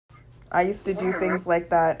I used to do things like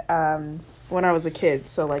that when I was a kid.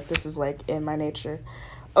 So, like, this is, like, in my nature.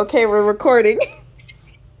 Okay, we're recording.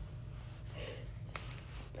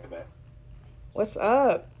 What's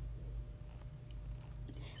up?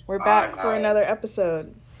 We're back for another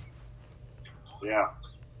episode. Yeah.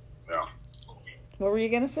 What were you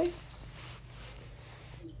going to say?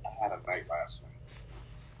 I had a night last night.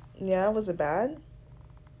 Yeah, was it bad?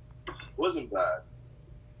 It wasn't bad.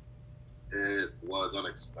 It was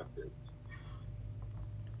unexpected.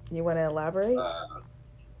 You want to elaborate?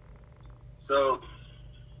 So,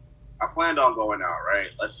 I planned on going out,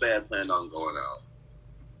 right? Let's say I planned on going out.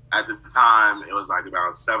 At the time, it was like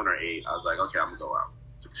about 7 or 8. I was like, okay, I'm going to go out.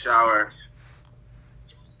 Took a shower,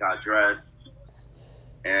 got dressed,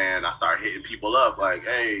 and I started hitting people up like,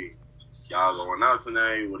 hey, y'all going out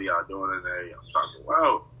tonight? What are y'all doing today? I'm trying to go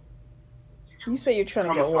out. You say you're trying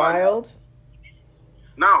to get wild?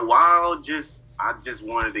 Not wild, I just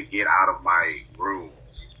wanted to get out of my room.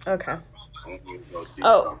 Okay.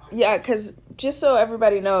 Yeah, because just so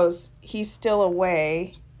everybody knows, he's still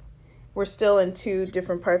away. We're still in 2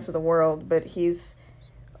 different parts of the world, but he's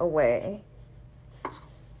away.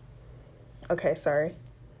 Okay, sorry.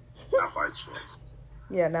 Not by choice.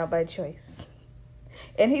 Yeah, not by choice.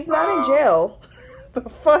 And he's not in jail. The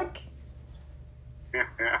fuck?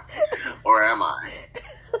 Or am I?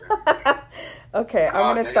 Okay, I'm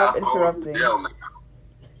going to stop interrupting. I'm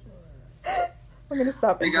going to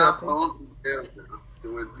stop interrupting. They got phones in jail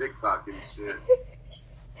doing TikTok and shit.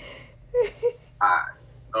 Alright,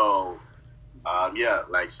 so, yeah,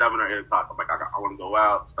 like 7 or 8 o'clock, I'm like, I want to go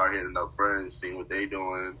out, start hitting up friends, seeing what they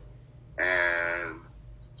doing, and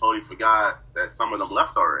totally forgot that some of them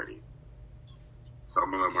left already.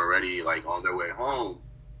 Some of them are already, like, on their way home.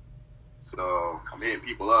 So, I'm hitting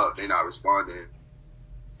people up, they not responding.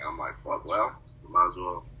 And I'm like, fuck, well, might as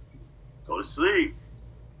well go to sleep.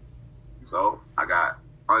 So, I got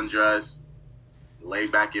undressed,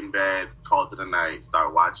 laid back in bed, called it a night,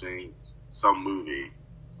 start watching some movie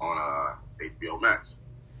on HBO Max.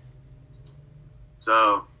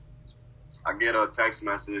 So, I get a text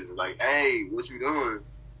message like, hey, what you doing?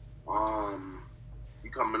 You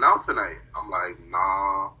coming out tonight? I'm like,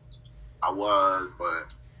 nah, I was, but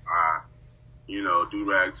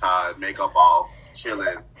do-rag tied, makeup off,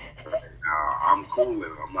 chilling. I'm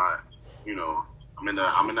cooling. I'm not,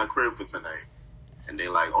 I'm in the crib for tonight. And they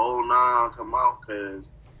like, oh, nah, come out, because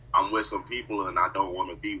I'm with some people and I don't want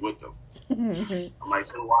to be with them. I'm like,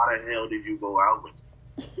 so why the hell did you go out with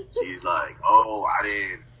them? She's like, oh, I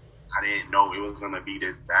didn't know it was going to be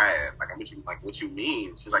this bad. What you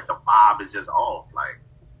mean? She's like, the vibe is just off.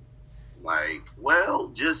 Like, well,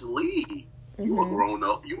 just leave. You a grown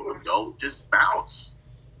up. You an adult. Just bounce.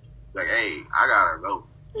 Like, hey, I gotta go.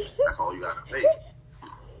 That's all you gotta say.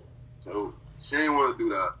 So she didn't want to do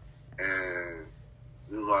that. And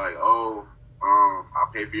she was like, oh,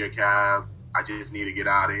 I'll pay for your cab. I just need to get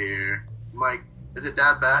out of here. I'm like, is it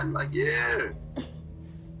that bad? I'm like, yeah.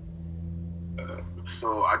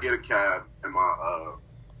 So I get a cab and I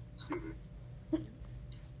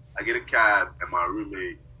get a cab and my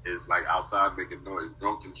roommate is like outside making noise,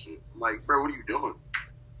 drunk and shit. I'm like, bro, what are you doing?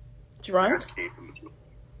 Drunk? I just came from the drunk.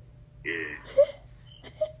 Yeah.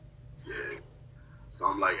 Yeah. So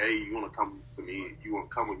I'm like, hey, you want to come to me? You want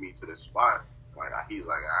to come with me to this spot? Like, he's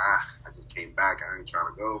like, I just came back. I ain't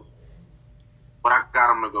trying to go. But I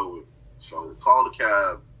got him to go with. So call the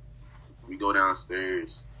cab. We go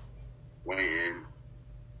downstairs. Went in.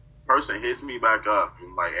 Person hits me back up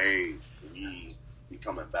and like, hey, we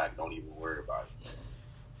coming back. Don't even worry about it.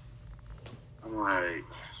 I'm like,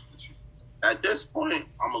 at this point,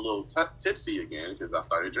 I'm a little tipsy again because I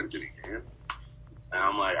started drinking again. And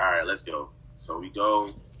I'm like, all right, let's go. So we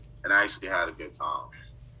go, and I actually had a good time.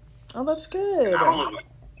 Oh, that's good. I don't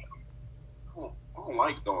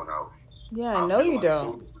like going out. Yeah, I know you like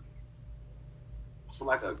don't. I feel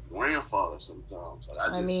like a grandfather sometimes.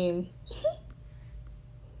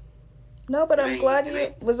 No, but I'm glad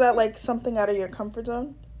you... Was that like something out of your comfort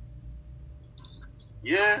zone?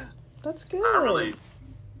 Yeah. That's good. Not really.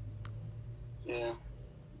 Yeah.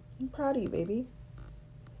 I'm proud of you, baby.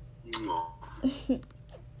 No.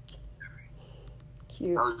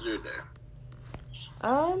 Cute. How was your day?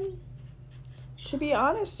 To be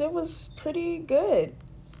honest, it was pretty good.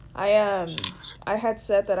 I had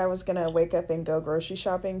said that I was gonna wake up and go grocery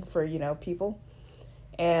shopping for, people.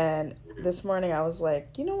 And this morning I was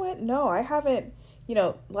like, you know what? No, I haven't.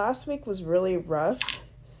 Last week was really rough,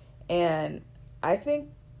 and I think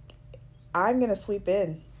I'm gonna sleep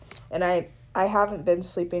in. And I haven't been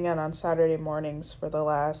sleeping in on Saturday mornings for the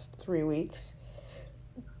last 3 weeks.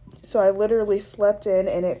 So I literally slept in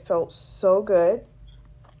and it felt so good.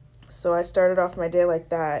 So I started off my day like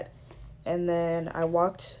that. And then I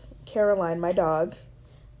walked Caroline, my dog.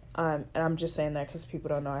 And I'm just saying that because people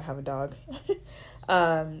don't know I have a dog.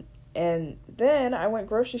 And then I went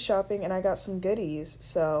grocery shopping and I got some goodies.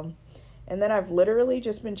 So, and then I've literally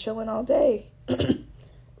just been chilling all day.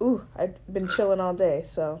 Ooh, I've been chilling all day.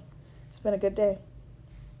 So it's been a good day.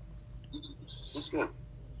 That's good.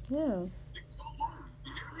 Yeah.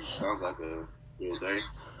 Sounds like a good day.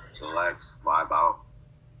 Relax, vibe out,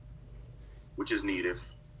 which is needed.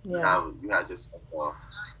 Yeah. You had just a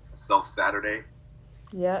self Saturday.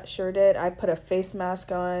 Yeah, sure did. I put a face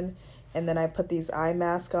mask on, and then I put these eye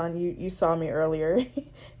masks on. You saw me earlier.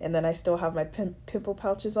 And then I still have my pimple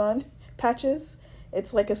patches.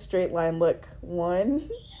 It's like a straight line look. 1,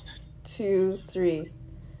 2, 3.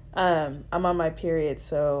 I'm on my period,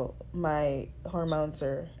 so my hormones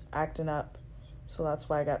are acting up. So that's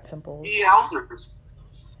why I got pimples. Yowzers.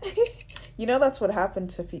 You know that's what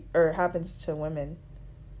happens to women.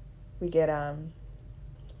 We get our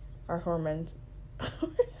hormones.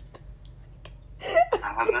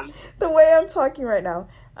 The way I'm talking right now.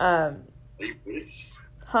 Are you British?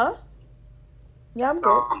 Huh? Yeah, I'm So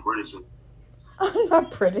good. I'm British. I'm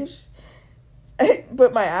not British.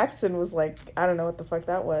 But my accent was like, I don't know what the fuck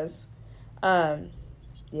that was.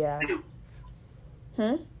 Yeah.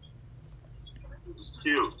 It's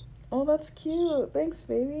cute. Oh, that's cute. Thanks,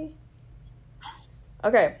 baby.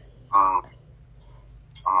 Okay. I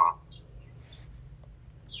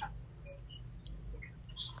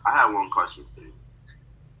have one question for you.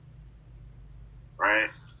 Right?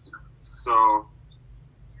 So,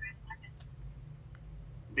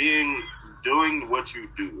 doing what you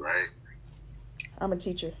do, right? I'm a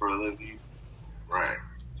teacher. For a living, right?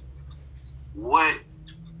 What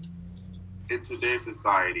in today's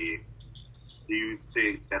society do you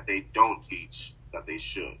think that they don't teach that they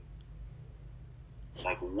should?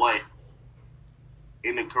 Like what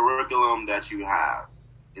in the curriculum that you have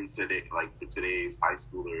in today, like for today's high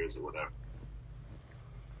schoolers or whatever?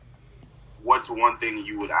 What's one thing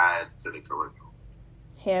you would add to the curriculum?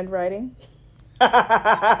 Handwriting.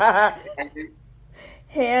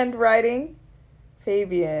 Handwriting.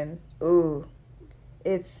 Fabian. Ooh.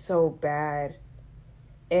 It's so bad.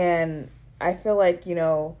 And I feel like,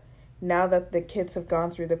 now that the kids have gone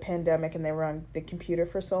through the pandemic and they were on the computer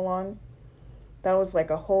for so long, that was like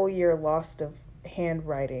a whole year lost of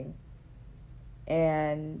handwriting.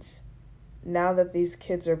 And now that these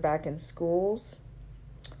kids are back in schools,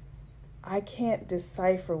 I can't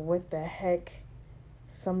decipher what the heck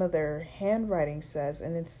some of their handwriting says,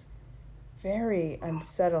 and it's very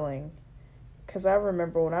unsettling. Because I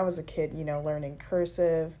remember when I was a kid, learning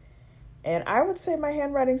cursive, and I would say my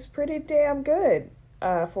handwriting's pretty damn good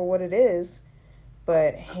for what it is,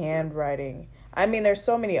 but handwriting, I mean, there's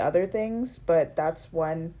so many other things, but that's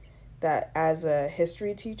one that as a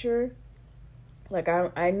history teacher, like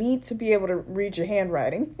I need to be able to read your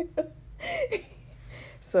handwriting.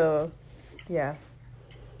 So, yeah.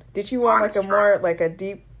 Did you want like a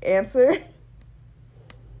deep answer?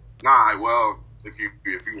 Nah, well, if you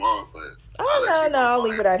want, but I'll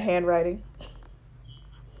leave it at handwriting.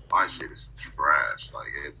 My shit is trash. Like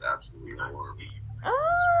it's absolutely horrible.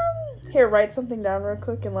 Here, write something down real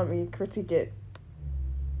quick and let me critique it.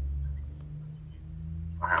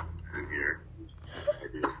 I have it in here. I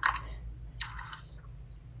do.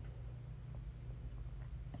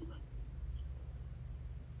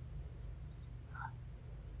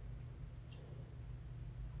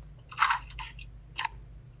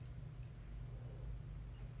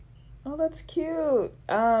 Oh, that's cute.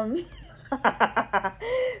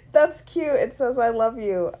 That's cute. It says I love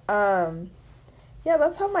you. Yeah,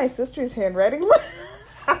 that's how my sister's handwriting looks.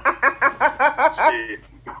 Shit.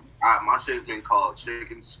 My shit's been called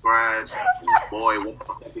chicken scratch. Boy, what the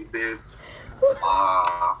fuck is this?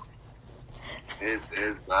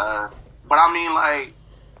 It's bad. But I mean, like,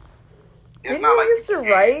 it's Didn't not you like used to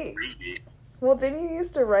write? Read it. Well, didn't you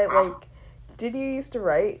used to write didn't you used to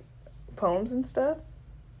write poems and stuff?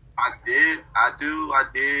 I did.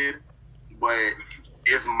 But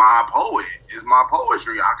it's my poet. It's my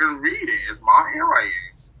poetry. I can read it. It's my handwriting.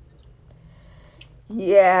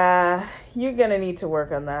 Yeah, you're gonna need to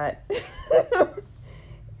work on that.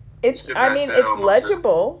 It's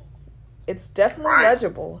legible. It's definitely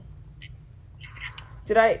legible.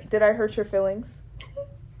 Did I hurt your feelings?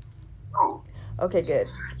 No. Okay, good.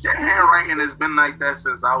 Your handwriting has been like that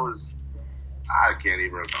since I can't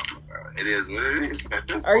even remember. It is what it is at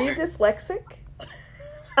this Are point. you dyslexic?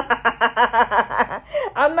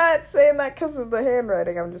 I'm not saying that because of the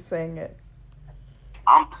handwriting. I'm just saying it.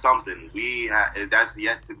 I'm something. That's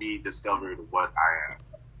yet to be discovered what I am.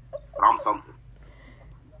 But I'm something.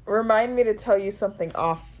 Remind me to tell you something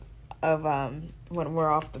off of when we're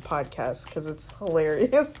off the podcast, because it's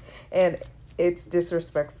hilarious and it's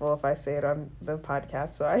disrespectful if I say it on the podcast,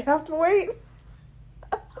 so I have to wait.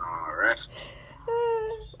 All right.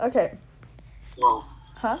 Okay. So,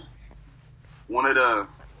 Huh? I'm gonna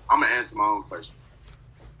answer my own question.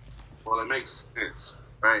 Well, it makes sense,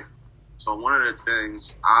 right? So one of the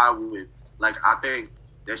things I think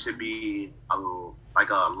there should be a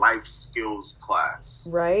life skills class.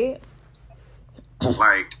 Right?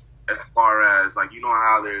 Like, as far as, like, you know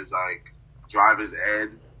how there's, like, driver's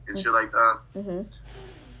ed and shit like that? Mm-hmm.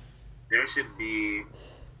 There should be,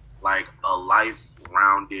 like, a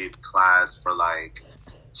life-rounded class for, like,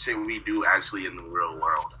 shit we do actually in the real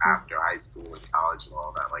world after high school and college and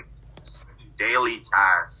all that. Like, daily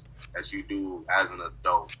tasks that you do as an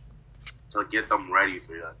adult to get them ready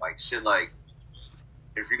for you. Like, shit like,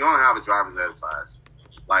 if you're going to have a driver's ed class,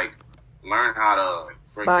 like, learn how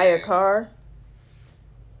to buy a car.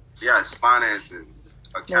 Yes, finances,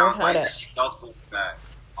 account, how like, to... stuff like that.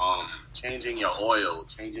 Changing your oil,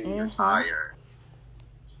 changing your tire.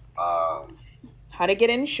 How to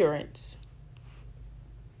get insurance.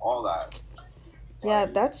 All that. Yeah,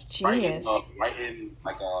 like, that's genius. Writing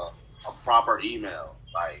like a proper email.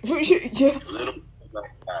 Like, yeah. little things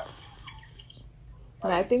like that.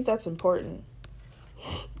 And I think that's important.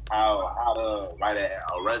 How to write a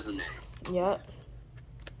resume. Yep.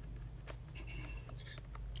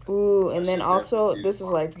 Ooh, and then also, this is,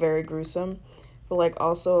 like, very gruesome, but, like,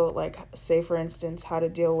 also, like, say, for instance, how to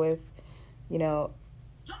deal with, you know,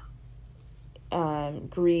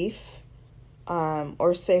 grief,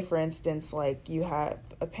 or say, for instance, like, you have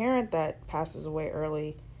a parent that passes away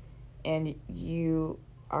early, and you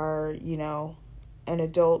are, you know, an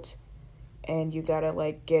adult, and you gotta,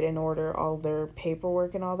 like, get in order all their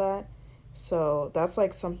paperwork and all that. So that's,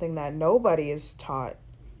 like, something that nobody is taught,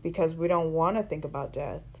 because we don't want to think about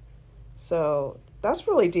death. So that's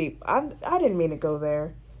really deep. I didn't mean to go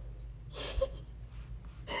there.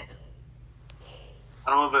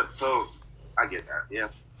 I don't know if it, so I get that. Yeah.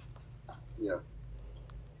 Yeah.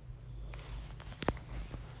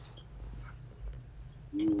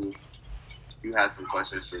 You had some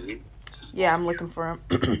questions for me? Yeah, I'm looking for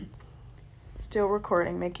them. Still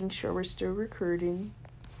recording, making sure we're still recording.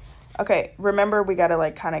 Okay, remember we gotta,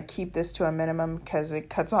 like, kind of keep this to a minimum because it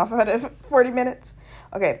cuts off at 40 minutes.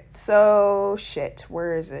 Okay, so shit,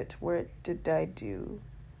 where is it? Where did I do?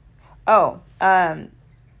 Oh,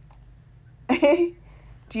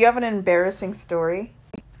 do you have an embarrassing story?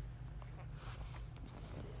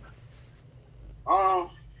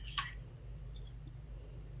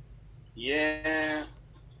 Yeah.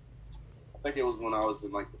 I think it was when I was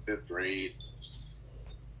in, like, the 5th grade.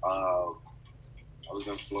 I was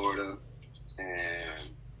in Florida, and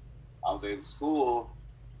I was in school,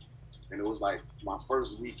 and it was, like, my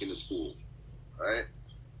first week in the school, right?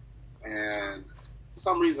 And for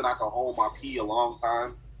some reason, I could hold my pee a long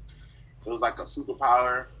time. It was, like, a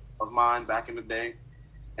superpower of mine back in the day,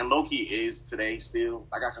 and low-key is today still.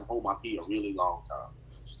 Like, I can hold my pee a really long time,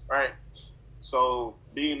 right? So,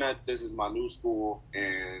 being that this is my new school,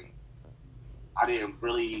 and I didn't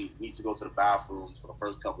really need to go to the bathroom for the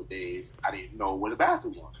first couple of days, I didn't know where the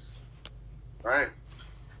bathroom was, right?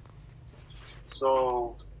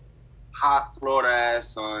 So, hot Florida-ass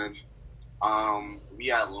sun, we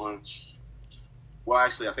had lunch. Well,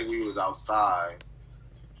 actually, I think we was outside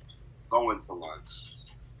going to lunch,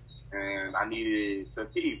 and I needed to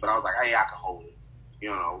pee, but I was like, hey, I can hold it, you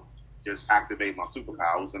know, just activate my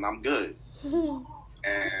superpowers, and I'm good.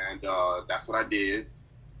 And that's what I did.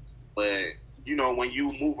 But, you know, when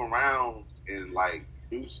you move around and, like,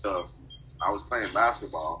 do stuff, I was playing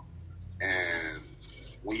basketball, and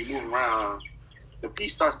when you move around, the pee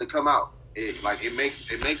starts to come out. It makes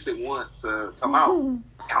it want to come out. And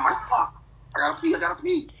I'm like, fuck, I gotta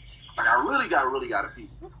pee. Like, I really gotta pee.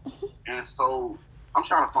 And so I'm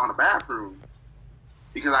trying to find a bathroom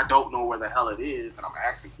because I don't know where the hell it is, and I'm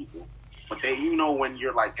asking people. But they, you know, when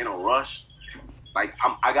you're, like, in a rush, like,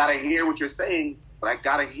 I gotta hear what you're saying, but I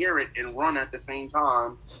gotta hear it and run at the same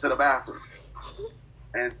time to the bathroom.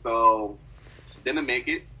 And so, didn't make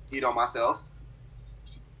it, peed on myself.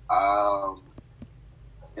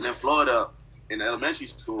 And in Florida, in elementary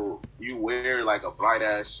school, you wear, like, a bright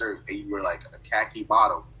ass shirt and you wear, like, a khaki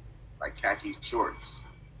bottom, like khaki shorts.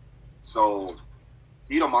 So,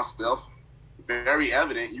 peed on myself, very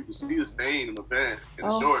evident. You can see the stain in the pants, in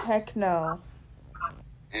the shorts. Oh, heck no.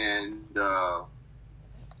 And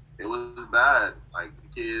it was bad. Like,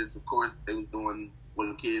 the kids, of course, they was doing what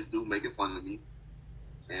the kids do, making fun of me.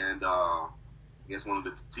 And I guess one of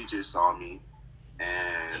the teachers saw me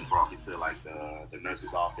and brought me to like the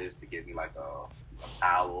nurse's office to give me like a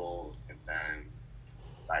towel and then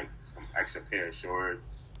like some extra pair of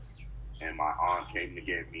shorts. And my aunt came to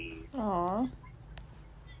get me. Aw.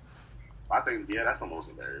 I think that's the most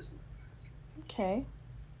embarrassing. Okay.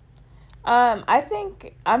 I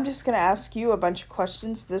think I'm just gonna ask you a bunch of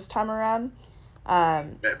questions this time around.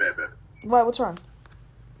 Bet. What's wrong?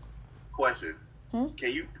 Question.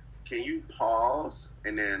 Can you pause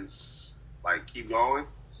and then like keep going?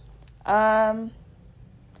 Let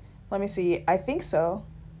me see. I think so.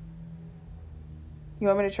 You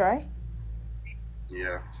want me to try?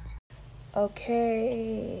 Yeah.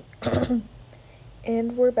 Okay.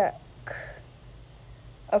 And we're back.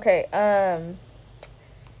 Okay,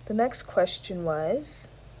 the next question was,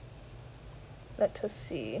 let us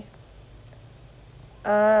see.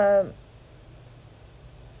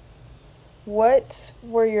 What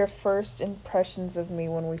were your first impressions of me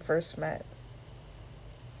when we first met?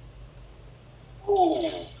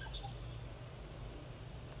 Ooh.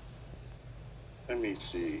 Let me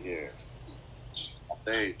see here. I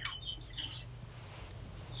think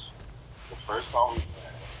the first time we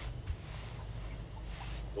met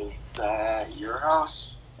was at your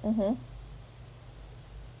house. Mm-hmm.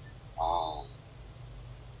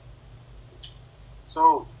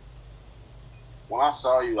 So when I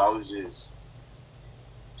saw you, I was just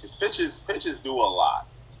pictures do a lot.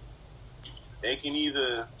 They can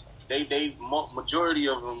either majority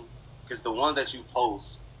of them, because the one that you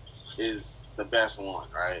post is the best one,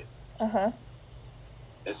 right? Uh-huh.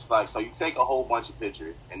 It's like, so you take a whole bunch of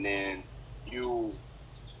pictures and then you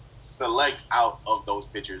select out of those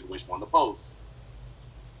pictures which one to post.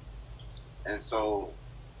 And so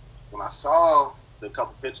when I saw the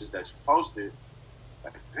couple pictures that you posted, it's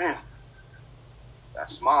like, damn, that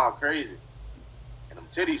smile crazy. And them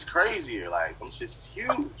titties crazier. Like, them shits is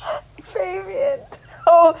huge. Fabian.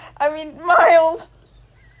 Oh, I mean, Miles.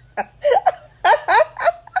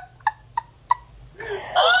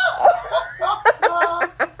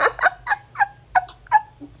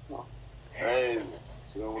 Hey,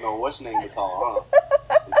 you don't know what's name to call, huh?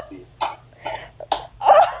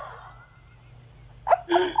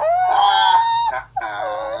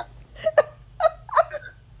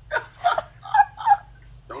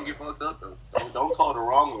 Don't get fucked up though. Don't call the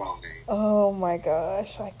wrong name. Oh my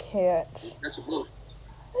gosh, I can't. That's a book.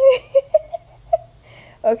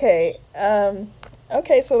 Okay,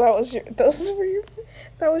 okay, so that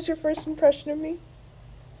was your first impression of me?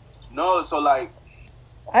 No, so like,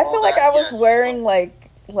 I feel like I was wearing like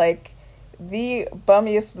the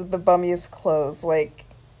bummiest of the bummiest clothes, like,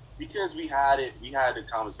 because we had the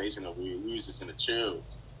conversation of we was just gonna chill.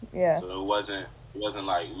 Yeah. So it wasn't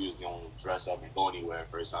like we was gonna dress up and go anywhere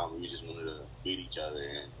first time. We just wanted to meet each other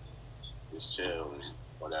and just chill and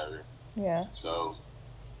whatever. Yeah. So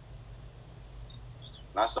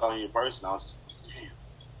when I saw you in person, I was just, damn,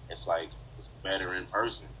 it's like, it's better in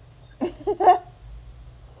person.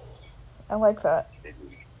 I like that. It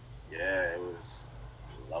was,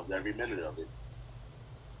 loved every minute of it.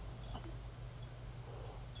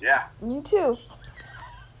 Yeah. Me too.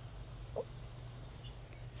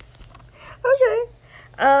 Okay.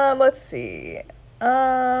 Let's see.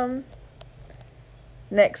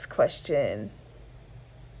 Next question.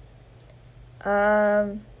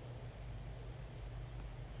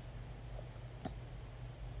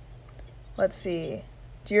 Let's see.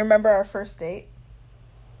 Do you remember our first date?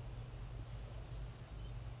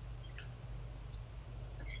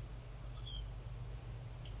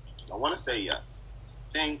 I want to say yes.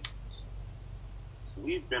 I think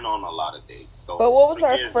we've been on a lot of dates. So, but what was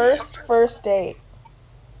our first date?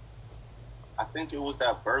 I think it was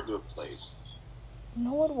that burger place.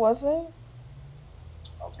 No, it wasn't.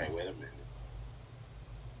 Okay, wait a minute.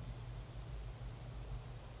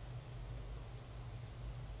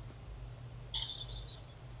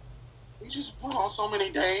 We just went on so many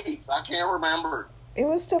dates. I can't remember. It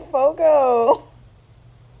was to Fogo.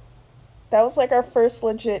 That was like our first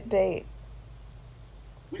legit date.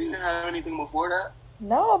 We didn't have anything before that?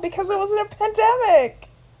 No, because it wasn't a pandemic.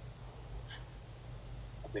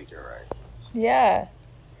 I think you're right. Yeah.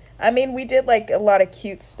 I mean, we did like a lot of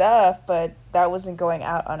cute stuff, but that wasn't going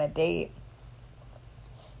out on a date.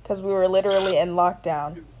 Because we were literally in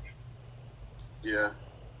lockdown. Yeah.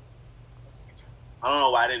 I don't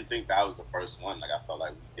know why I didn't think that was the first one. Like, I felt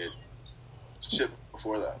like we did shit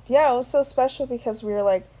before that. Yeah, it was so special because we were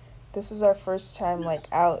like, this is our first time like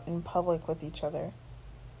out in public with each other.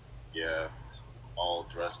 Yeah. All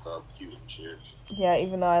dressed up, cute and shit. Yeah,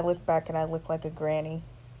 even though I look back and I look like a granny.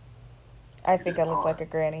 I think I look like a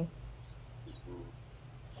granny.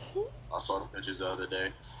 I saw the pictures the other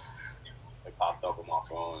day. It popped up on my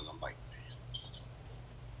phone, and I'm like,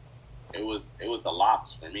 it was the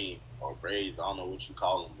locks for me, or braids. I don't know what you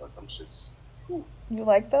call them, but them shits. Whew. You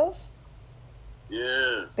like those?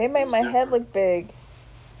 Yeah, They it made was my head different. look big.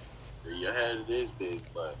 Your head is big,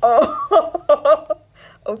 but Oh,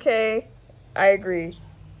 okay. I agree.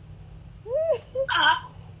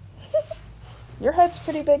 Your head's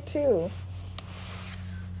pretty big too.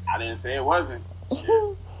 I didn't say it wasn't. Shit,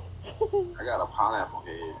 I got a pineapple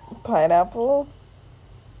head. Pineapple?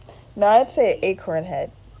 No, I'd say acorn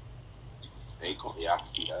head. Acorn, yeah, I can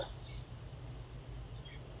see that.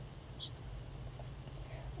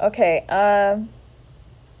 Okay,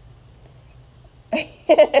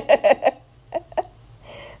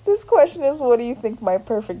 this question is, what do you think my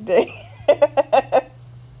perfect day is?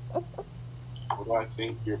 What do I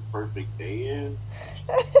think your perfect day is?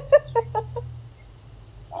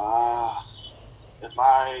 If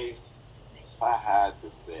I had to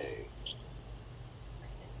say,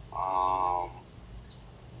 um,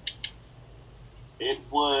 it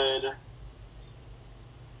would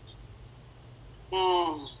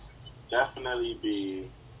definitely be.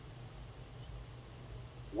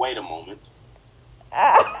 Wait a moment.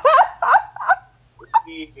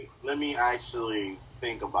 Let me actually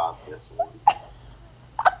think about this one.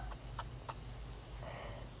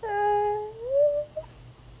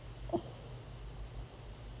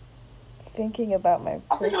 Thinking about my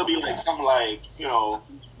I think it'll be like something like,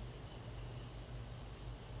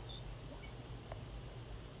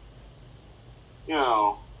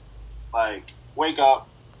 like wake up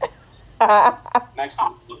next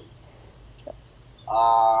to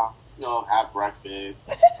have breakfast.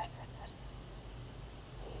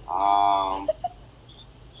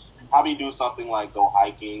 Probably do something like go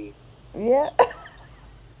hiking. Yeah.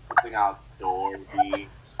 Something outdoorsy.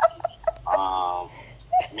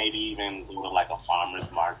 Maybe even go to like a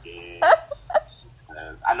farmer's market.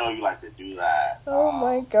 I know you like to do that. Oh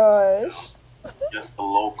my gosh. Just the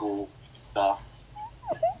local stuff.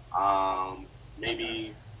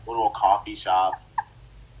 Maybe go to a coffee shop,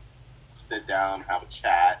 sit down, have a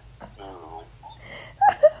chat.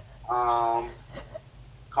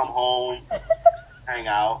 Come home, hang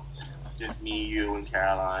out, just me, you, and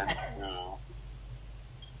Caroline.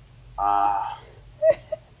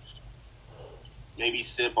 Maybe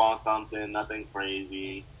sip on something, nothing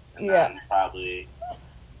crazy, and then probably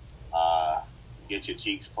get your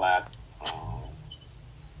cheeks clapped.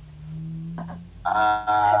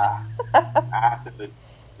 After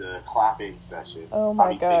the clapping session, oh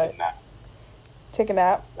my god, take a nap. Take a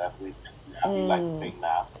nap. Definitely take a nap. You like to take a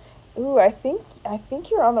nap. Ooh, I think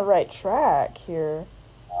you're on the right track here.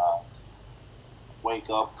 Wake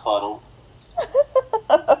up, cuddle.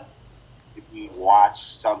 We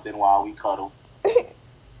watch something while we cuddle.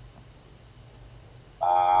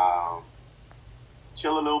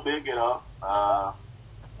 Chill a little bit, get up,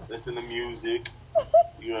 listen to music.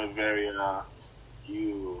 You are very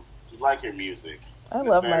you like your music. I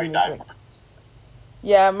love my music. Diverse.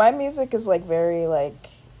 Yeah, my music is like very like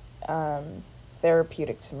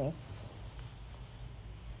therapeutic to me.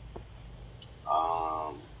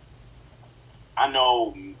 I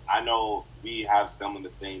know we have some of the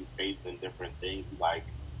same taste in different things, like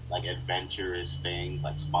adventurous things,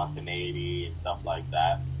 like spontaneity and stuff like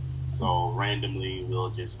that. So randomly, we'll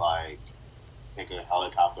just like take a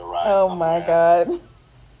helicopter ride. Oh my god!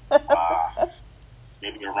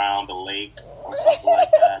 Maybe around the lake or something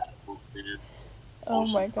like that. Oh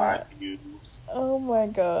my god! Views. Oh my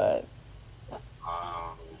god!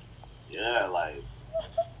 Yeah, like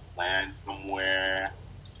land somewhere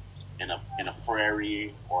in a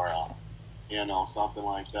prairie or something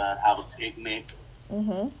like that. Have a picnic.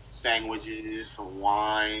 Mm-hmm. Sandwiches, some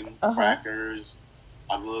wine, crackers,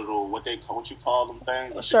 a little what you call them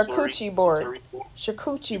things? Charcuterie board.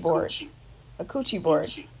 Charcuterie board. A coochie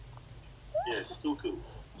board. Yeah, the cuckoo.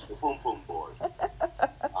 The pum pum board.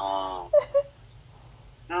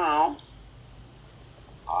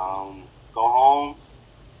 Go home.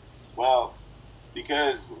 Well,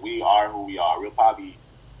 because we are who we are, we'll probably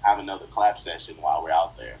have another clap session while we're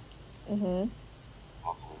out there. Mm-hmm.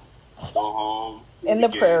 Go home. In the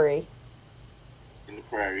prairie. In the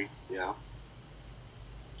prairie, yeah.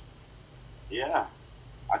 Yeah.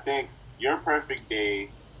 I think your perfect day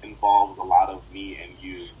involves a lot of me and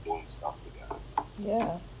you doing stuff together.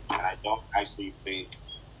 Yeah. And I don't actually think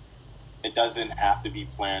it doesn't have to be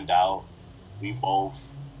planned out. We both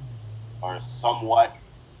are somewhat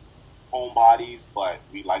homebodies, but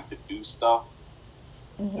we like to do stuff,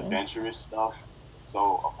 adventurous stuff.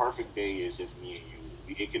 So a perfect day is just me and you.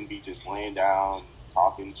 It can be just laying down,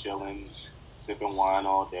 talking, chilling, sipping wine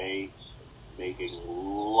all day, making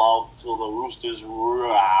love till the roosters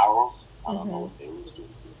roar. I don't know what they rooster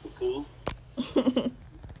cuckoo.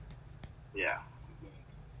 Yeah.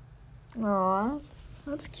 Aw,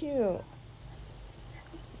 that's cute.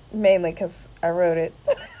 Mainly because I wrote it.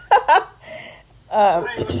 What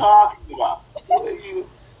are you talking about? What are you?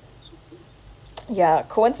 Yeah,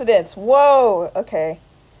 coincidence. Whoa. Okay.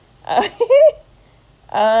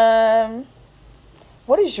 Um,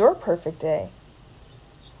 what is your perfect day?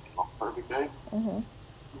 A perfect day? Mm-hmm.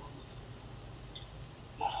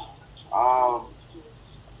 Um,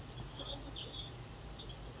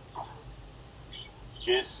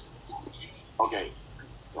 just okay.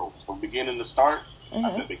 So from beginning to start,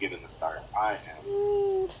 I said beginning to start. I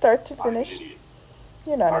am Start to not an finish. idiot.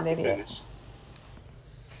 You're not Start an to idiot. finish.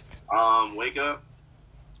 Wake up,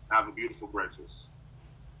 have a beautiful breakfast.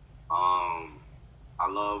 I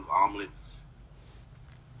love omelets,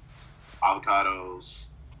 avocados.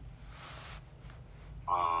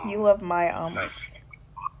 You love my omelets.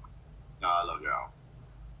 No, I love your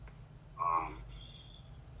omelets.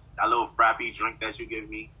 That little frappy drink that you give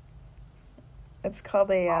me. It's called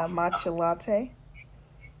a matcha latte.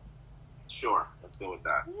 Sure, let's go with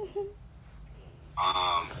that.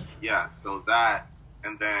 Yeah, so that,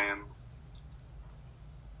 and then,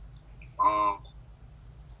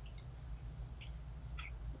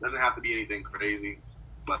 doesn't have to be anything crazy,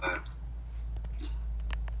 but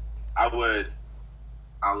I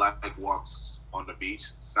like walks on the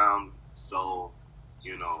beach. Sounds so,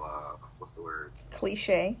 what's the word?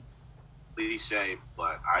 Cliche. Cliche,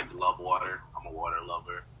 but I love water. I'm a water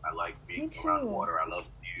lover. I like being around water. I love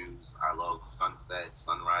views. I love sunsets,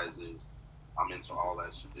 sunrises. I'm into all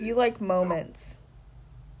that shit. You like moments. So,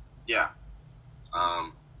 yeah.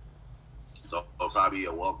 So probably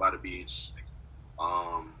a walk by the beach.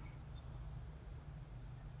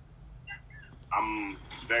 I'm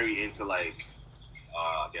very into I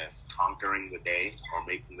guess conquering the day or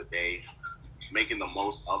making the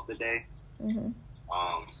most of the day.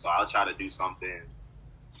 So I'll try to do something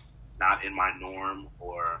not in my norm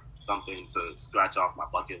or something to scratch off my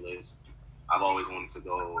bucket list. I've always wanted to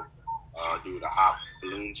go do the hot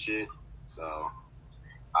balloon shit, so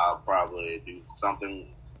I'll probably do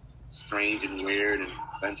something strange and weird and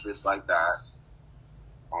adventurous like that.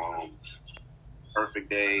 Perfect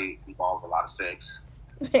day involves a lot of sex.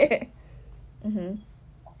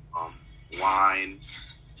 Wine,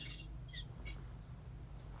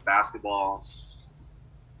 basketball,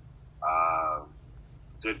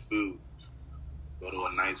 good food. Go to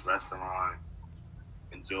a nice restaurant,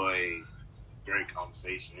 enjoy great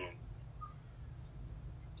conversation.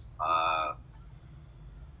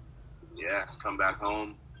 Yeah, come back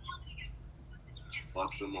home,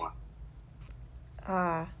 fuck some more.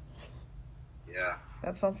 Ah. Yeah.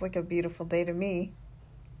 That sounds like a beautiful day to me.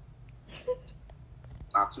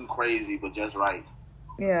 Not too crazy, but just right.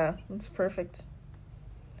 Yeah, that's perfect.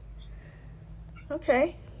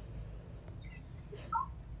 Okay.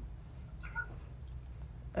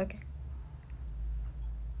 Okay.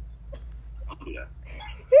 Don't do that.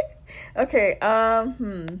 Okay,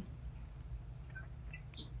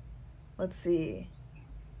 let's see.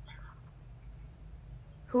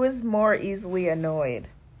 Who is more easily annoyed?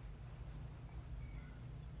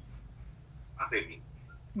 I'll say me.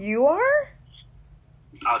 You are?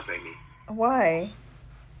 I'll say me. Why?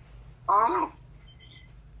 I don't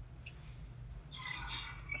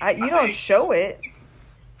know. You don't show it.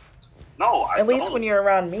 No, I At least don't. when you're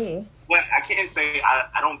around me. But I can't say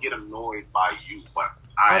I don't get annoyed by you, but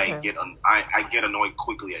I get annoyed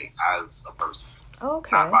quickly as a person.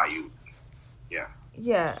 Okay. Not by you. Yeah.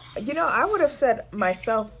 Yeah. I would have said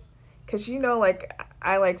myself, because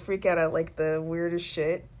I freak out at the weirdest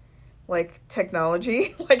shit, like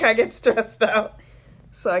technology. I get stressed out,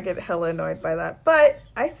 so I get hella annoyed by that. But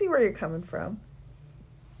I see where you're coming from.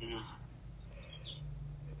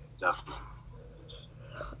 Definitely.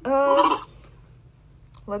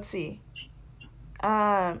 Let's see.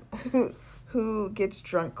 Who gets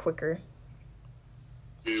drunk quicker?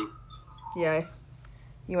 You. Yeah.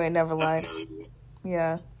 You ain't never lied. Definitely.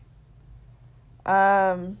 Yeah.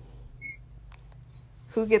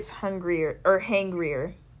 Who gets hungrier or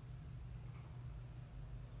hangrier?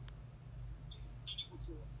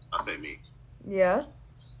 I'll say me. Yeah.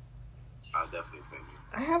 I'll definitely say me.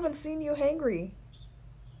 I haven't seen you hangry.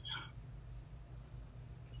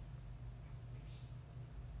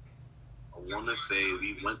 I want to say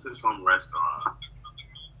we went to some restaurant,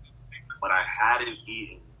 but I hadn't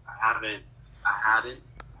eaten. I haven't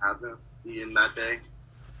eaten that day.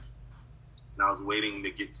 And I was waiting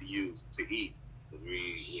to get to you to eat because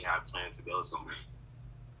we had planned to go somewhere.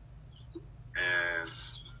 And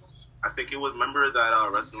I think it was, remember that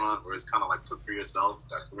restaurant where it's kind of like cook for yourself,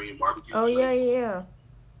 that Korean barbecue Oh, place? yeah.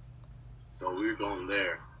 So we were going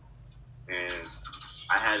there, and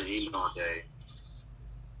I hadn't eaten all day,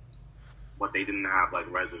 but they didn't have like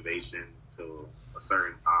reservations till a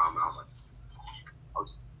certain time. And I was like,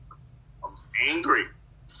 I was angry.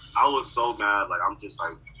 I was so mad. Like, I'm just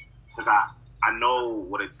like, because I know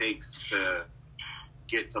what it takes to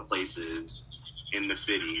get to places in the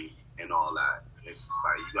city and all that. And it's just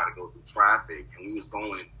like, you got to go through traffic. And we was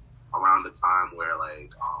going around the time where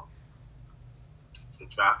like the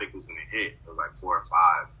traffic was going to hit. It was like 4 or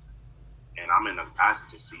 5. And I'm in the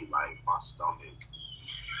passenger seat, like, my stomach.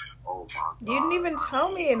 Oh, my God. You didn't even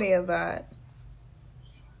tell me any of that.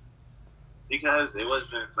 Because it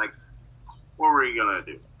wasn't, like, what were you going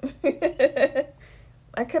to do?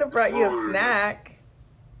 I could have brought you a snack.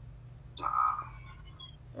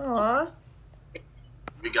 Aw.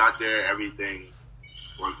 We got there, everything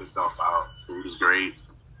worked itself out. Food was great.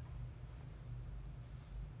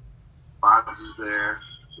 Vibes was there.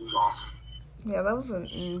 It was awesome. Yeah, that was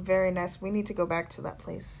very nice. We need to go back to that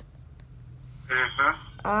place.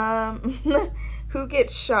 Who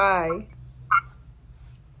gets shy?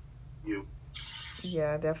 You.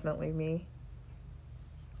 Yeah, definitely me.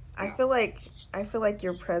 I feel like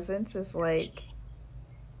your presence is like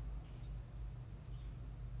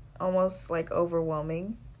almost like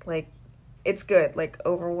overwhelming. Like, it's good, like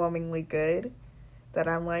overwhelmingly good, that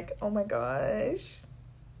I'm like, oh my gosh,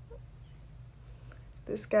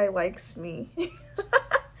 this guy likes me.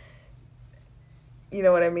 You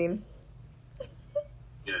know what I mean?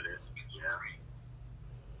 Yeah, it is.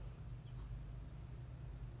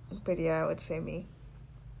 Yeah. But yeah, I would say me.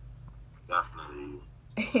 Definitely.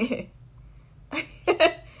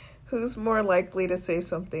 Who's more likely to say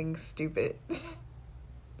something stupid?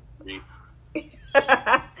 Me.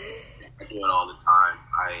 I do it all the time.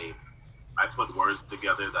 I put words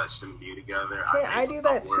together that shouldn't be together. Hey, I do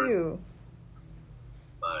that too.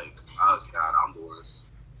 Like, oh God, I'm the worst.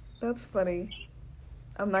 That's funny.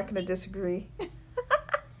 I'm not going to disagree.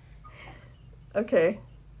 Okay.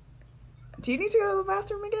 Do you need to go to the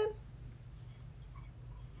bathroom again?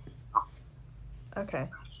 Okay.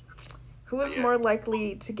 Who is more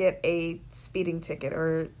likely to get a speeding ticket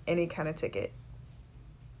or any kind of ticket?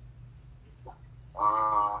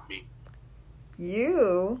 Me.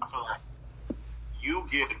 You? I feel like you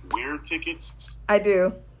get weird tickets. I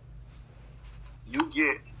do. You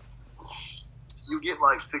get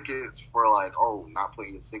like tickets for like, oh, not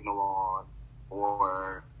putting your signal on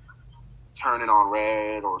or turning on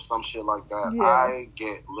red or some shit like that. Yeah. I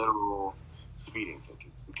get literal speeding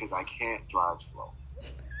tickets because I can't drive slow.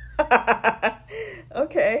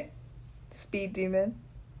 Okay. Speed demon.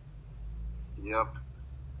 Yep.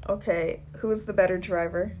 Okay. Who is the better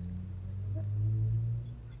driver?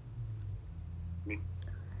 Me.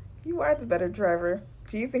 You are the better driver.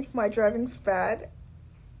 Do you think my driving's bad?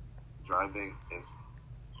 Driving is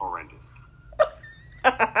horrendous.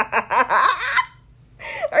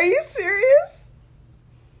 Are you serious?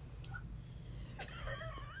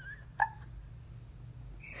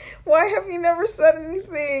 Why have you never said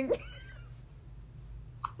anything?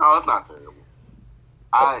 No, it's not terrible.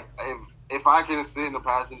 If I can sit in the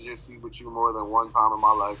passenger seat with you more than one time in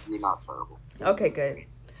my life, you're not terrible. Okay, good.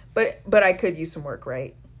 But I could use some work,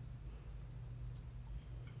 right?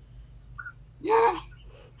 Yeah.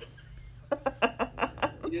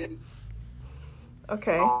 Yeah.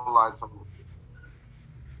 Okay. Don't lie to me.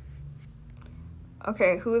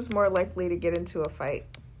 Okay, who is more likely to get into a fight?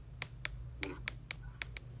 Me.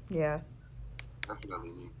 Yeah.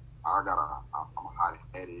 Definitely me. I'm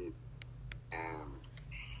hot-headed, and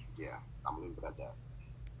yeah, I'm gonna leave it at that.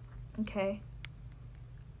 Okay.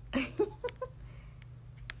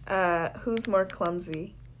 Who's more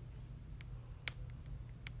clumsy?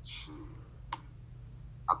 Shoot.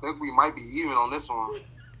 I think we might be even on this one.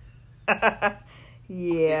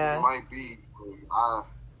 Yeah. It might be.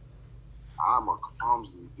 I'm a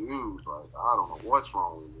clumsy dude. Like, I don't know what's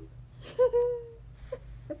wrong with me.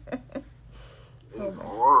 It's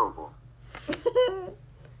horrible.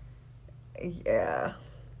 Yeah.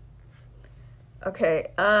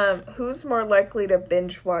 Okay. Who's more likely to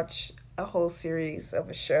binge watch a whole series of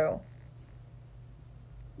a show?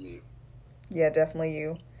 Me. Yeah, definitely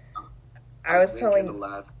you. I was telling the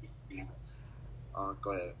last weeks.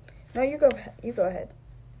 Go ahead. No, you go. You go ahead.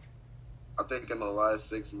 I think in the last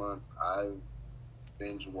 6 months, I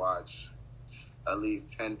binge watched at least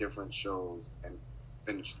 10 different shows and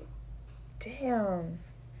finished them. Damn,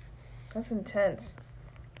 that's intense.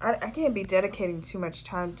 I can't be dedicating too much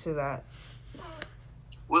time to that.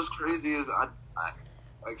 What's crazy is I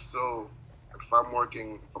like, so Like if I'm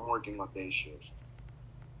working a day shift,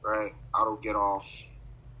 right? I'll get off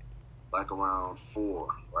like around 4,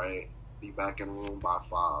 right? Be back in the room by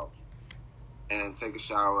 5, and take a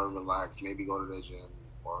shower and relax. Maybe go to the gym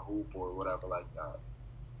or hoop or whatever like that,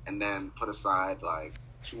 and then put aside like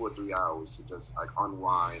 2 or 3 hours to just like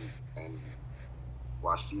unwind and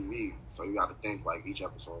watch TV. So you got to think like each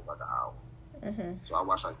episode is like an hour. Mm-hmm. So I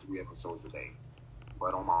watch like 3 episodes a day.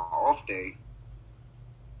 But on my off day,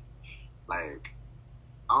 like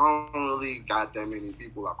I don't really got that many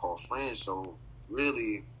people I call friends. So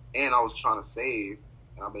really, and I was trying to save,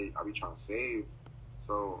 and I be trying to save.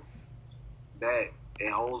 So that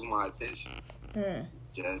it holds my attention. Mm.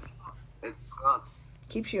 Just it sucks.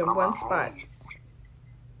 Keeps you But in I'm one not spot. home.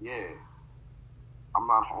 Yeah, I'm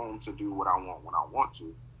not home to do what I want when I want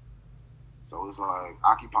to. So it's like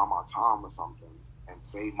occupy my time or something and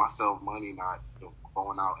save myself money, not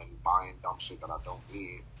going out and buying dumb shit that I don't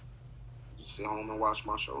need. Just sit home and watch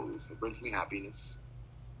my shows. It brings me happiness.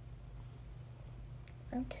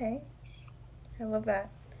 Okay. I love that.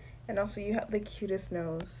 And also, you have the cutest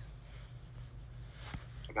nose.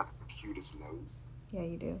 I got the cutest nose. Yeah,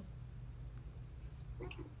 you do.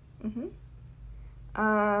 Thank you.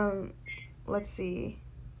 Let's see.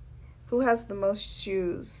 Who has the most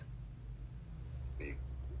shoes? Me.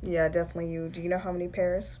 Yeah, definitely you. Do you know how many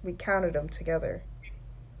pairs? We counted them together.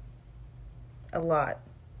 A lot.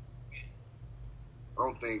 I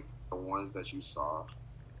don't think the ones that you saw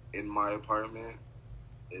in my apartment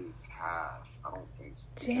is half. I don't think so.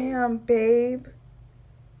 Damn, babe.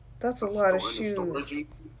 That's a lot of In shoes.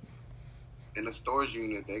 In the storage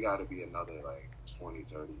unit, they got to be another like 20,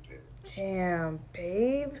 30 pairs. Damn,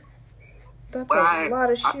 babe. That's But a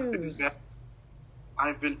lot of shoes.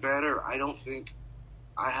 I've been better. I don't think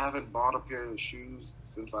I haven't bought a pair of shoes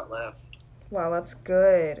since I left. Wow, that's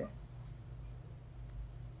good.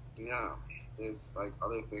 Yeah, there's like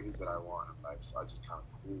other things that I want in life, so I just kind of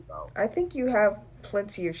cooled out. I think you have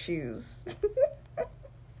plenty of shoes.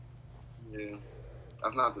 Yeah,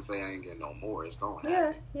 that's not to say I ain't getting no more. It's gonna Yeah,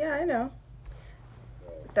 happen. yeah, I know.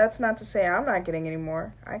 Yeah. That's not to say I'm not getting any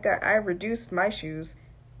more. I reduced my shoes,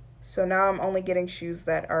 so now I'm only getting shoes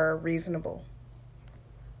that are reasonable.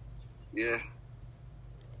 Yeah.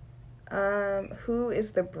 Who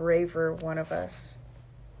is the braver one of us?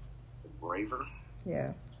 Braver.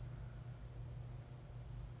 Yeah.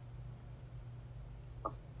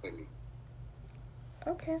 I'll say me.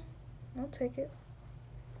 Okay, I'll take it.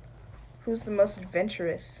 Who's the most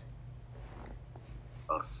adventurous?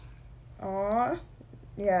 Us. Aw.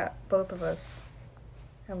 Yeah, both of us.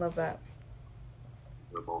 I love that.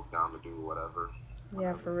 We're both down to do whatever.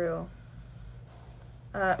 Yeah, for real.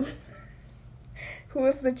 Who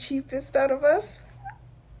is the cheapest out of us?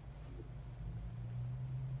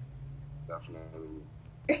 Definitely.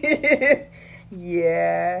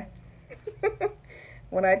 Yeah.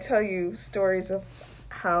 When I tell you stories of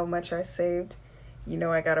how much I saved, you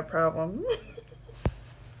know I got a problem.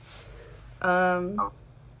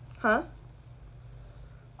 Huh?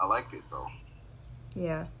 I liked it though.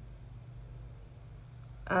 Yeah.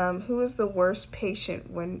 Who is the worst patient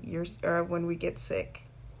when when we get sick?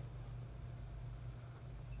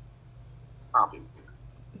 Probably me.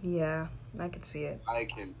 Yeah, I could see it. I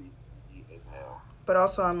can be as hell. But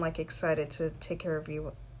also, I'm like excited to take care of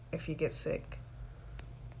you if you get sick.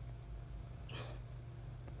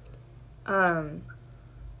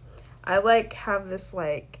 I like have this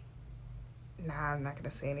like. Nah, I'm not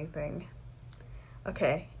gonna say anything.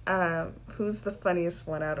 Okay. Who's the funniest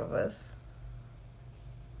one out of us?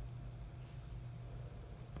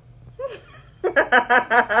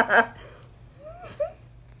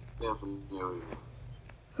 Definitely.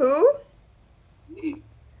 Who? Me.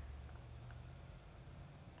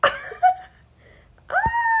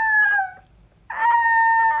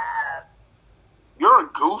 You're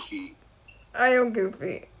goofy. I am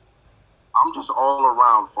goofy. I'm just all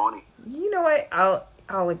around funny. You know what?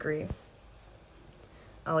 I'll agree.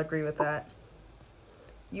 I'll agree with that.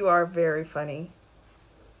 You are very funny.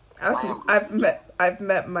 I've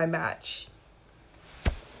met my match.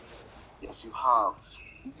 Yes, you have.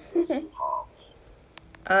 Yes, you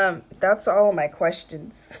have. That's all of my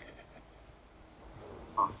questions.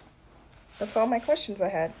 Huh? That's all my questions I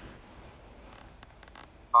had.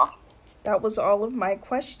 Huh? That was all of my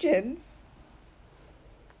questions.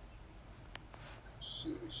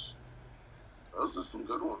 Sheesh. Those are some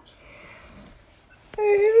good ones.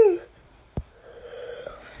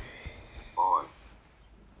 Boy.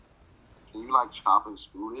 Can you like chop and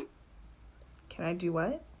screw it? Can I do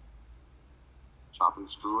what? Chop and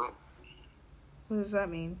screw it? What does that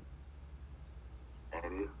mean?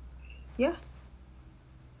 Edit? Yeah.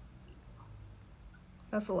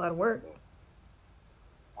 That's a lot of work.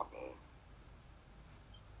 I bet.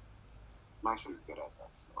 I'm actually good at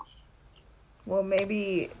that stuff. Well,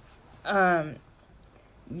 maybe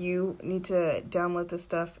you need to download the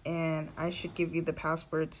stuff and I should give you the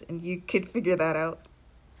passwords and you could figure that out.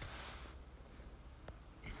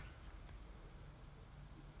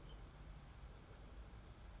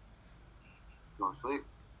 You want to sleep?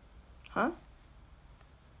 Huh?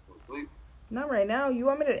 You want to sleep? Not right now. You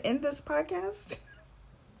want me to end this podcast?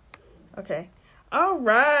 Okay. All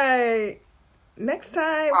right. Next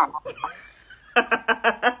time.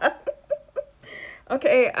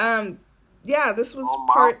 Okay, yeah, this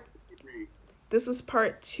was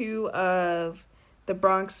part 2 of The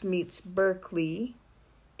Bronx Meets Berkeley,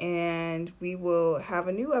 and we will have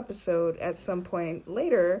a new episode at some point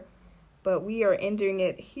later, but we are ending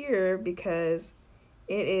it here because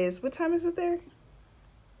it is, what time is it there?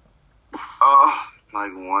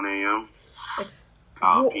 Like 1 a.m. It's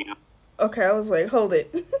p.m. Okay, I was like, hold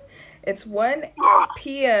it. It's 1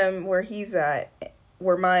 p.m. where he's at,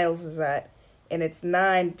 where Miles is at, and it's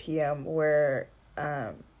 9 p.m. where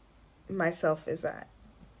myself is at.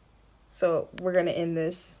 So we're going to end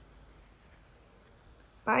this.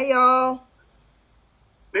 Bye, y'all.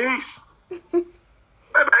 Peace.